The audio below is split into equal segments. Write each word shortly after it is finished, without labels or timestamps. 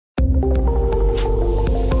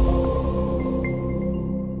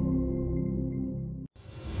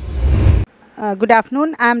Good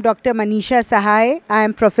afternoon. I am Dr. Manisha Sahay. I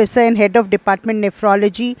am Professor and Head of Department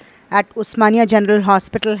Nephrology at Osmania General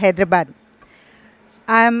Hospital, Hyderabad.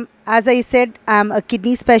 As I said, I am a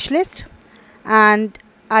kidney specialist, and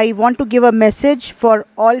I want to give a message for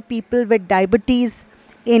all people with diabetes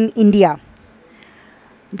in India.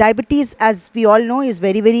 Diabetes, as we all know, is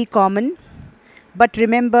very, very common. But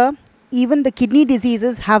remember, even the kidney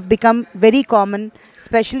diseases have become very common,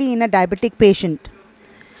 especially in a diabetic patient.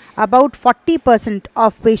 About 40%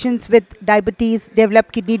 of patients with diabetes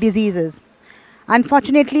develop kidney diseases.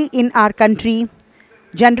 Unfortunately, in our country,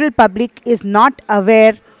 general public is not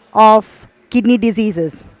aware of kidney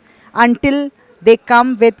diseases until they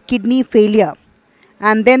come with kidney failure,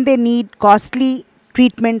 and then they need costly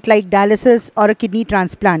treatment like dialysis or a kidney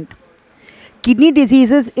transplant. Kidney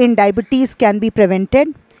diseases in diabetes can be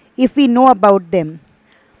prevented if we know about them.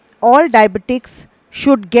 All diabetics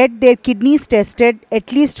should get their kidneys tested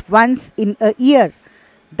at least once in a year.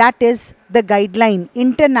 That is the guideline,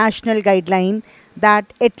 international guideline,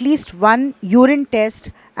 that at least one urine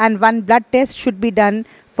test and one blood test should be done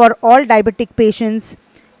for all diabetic patients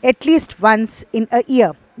at least once in a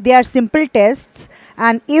year. They are simple tests,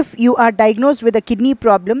 and if you are diagnosed with a kidney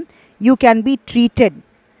problem, you can be treated.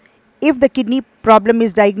 If the kidney problem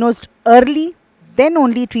is diagnosed early, then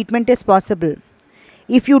only treatment is possible.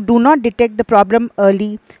 If you do not detect the problem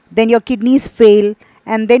early, then your kidneys fail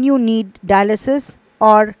and then you need dialysis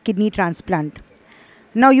or kidney transplant.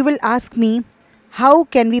 Now you will ask me, how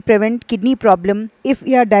can we prevent kidney problem if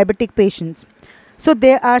we are diabetic patients? So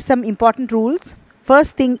there are some important rules.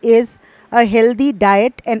 First thing is a healthy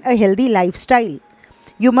diet and a healthy lifestyle.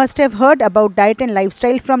 You must have heard about diet and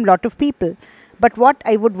lifestyle from lot of people. But what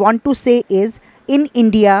I would want to say is, in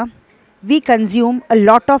India, we consume a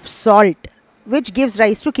lot of salt, which gives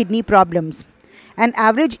rise to kidney problems. An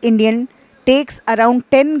average Indian takes around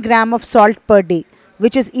 10 gram of salt per day,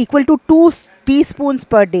 which is equal to 2 teaspoons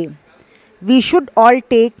per day. We should all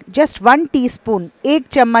take just 1 teaspoon, 1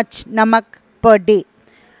 chamach namak per day.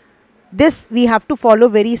 This we have to follow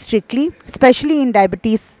very strictly, especially in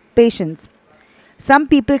diabetes patients. Some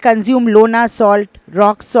people consume Lona salt,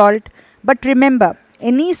 rock salt, but remember,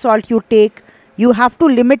 any salt you take, you have to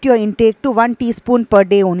limit your intake to 1 teaspoon per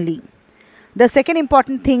day only. The second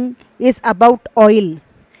important thing is about oil.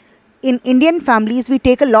 In Indian families, we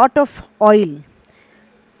take a lot of oil.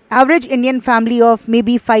 Average Indian family of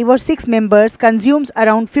maybe 5 or 6 members consumes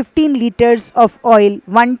around 15 liters of oil,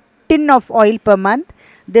 1 tin of oil per month.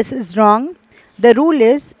 This is wrong. The rule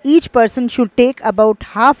is each person should take about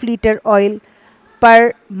half liter oil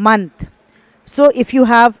per month. So if you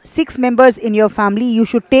have 6 members in your family, you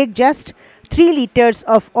should take just 3 liters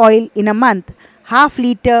of oil in a month. Half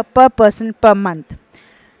liter per person per month.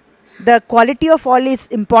 The quality of oil is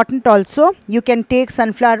important also. You can take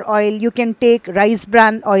sunflower oil, you can take rice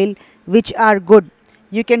bran oil, which are good.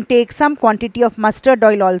 You can take some quantity of mustard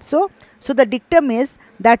oil also. So the dictum is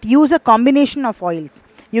that use a combination of oils.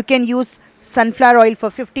 You can use sunflower oil for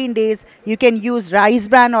 15 days, you can use rice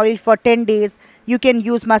bran oil for 10 days, you can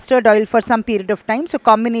use mustard oil for some period of time. So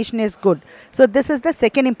combination is good. So this is the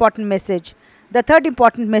second important message. The third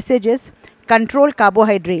important message is control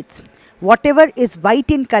carbohydrates. Whatever is white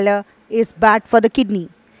in color is bad for the kidney,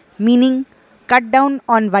 meaning cut down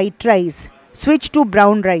on white rice, switch to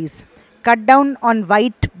brown rice, cut down on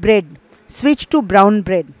white bread, switch to brown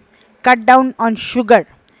bread, cut down on sugar.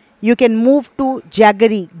 You can move to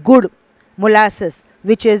jaggery, gur, molasses,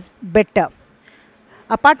 which is better.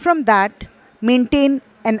 Apart from that, maintain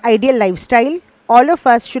an ideal lifestyle. All of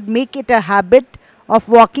us should make it a habit of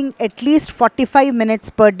walking at least 45 minutes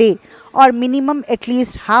per day, or minimum at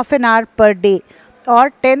least half an hour per day,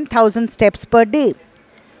 or 10,000 steps per day.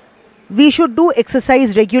 We should do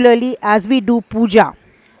exercise regularly as we do puja,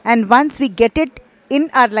 and once we get it in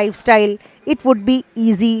our lifestyle, it would be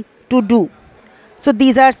easy to do. So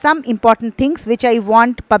these are some important things which I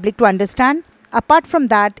want public to understand. Apart from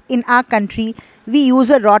that, in our country, we use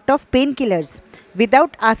a lot of painkillers.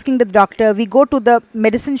 Without asking the doctor, we go to the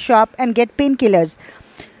medicine shop and get painkillers.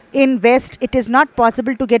 In West, it is not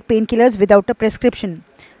possible to get painkillers without a prescription.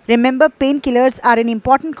 Remember, painkillers are an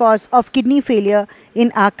important cause of kidney failure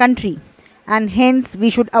in our country, and hence we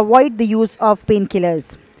should avoid the use of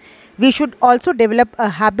painkillers. We should also develop a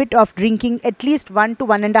habit of drinking at least 1 to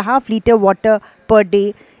 1.5 liter water per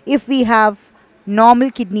day if we have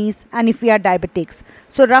normal kidneys and if we are diabetics.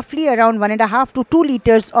 So roughly around 1.5 to 2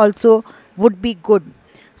 liters also would be good.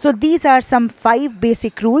 So these are some 5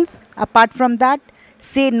 basic rules. Apart from that,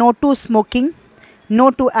 say no to smoking, no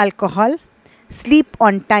to alcohol, sleep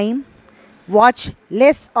on time, watch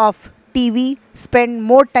less of TV, spend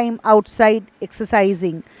more time outside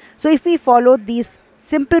exercising. So if we follow these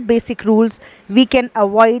simple basic rules, we can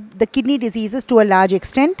avoid the kidney diseases to a large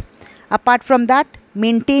extent. Apart from that,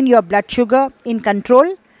 maintain your blood sugar in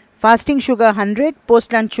control. Fasting sugar 100,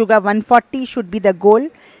 post lunch sugar 140 should be the goal.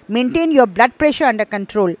 Maintain your blood pressure under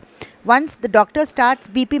control. Once the doctor starts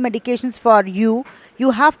BP medications for you,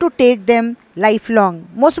 you have to take them lifelong.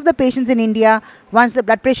 Most of the patients in India, once the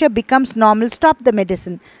blood pressure becomes normal, stop the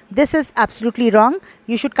medicine. This is absolutely wrong.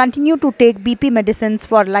 You should continue to take BP medicines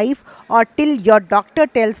for life or till your doctor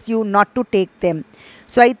tells you not to take them.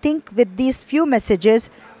 So I think with these few messages,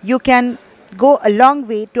 you can go a long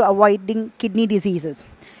way to avoiding kidney diseases.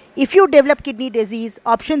 If you develop kidney disease,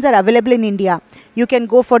 options are available in India. You can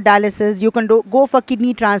go for dialysis, you can go for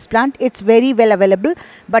kidney transplant. It's very well available.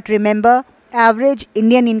 But remember, average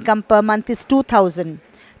Indian income per month is 2,000.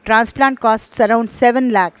 Transplant costs around 7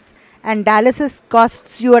 lakhs and dialysis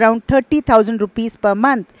costs you around 30,000 rupees per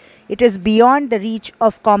month. It is beyond the reach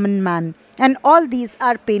of common man. And all these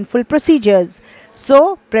are painful procedures.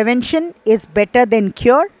 So prevention is better than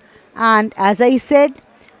cure. And as I said,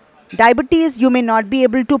 diabetes you may not be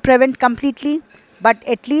able to prevent completely, but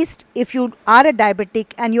at least if you are a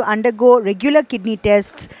diabetic and you undergo regular kidney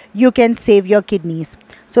tests, you can save your kidneys.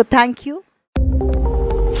 So thank you.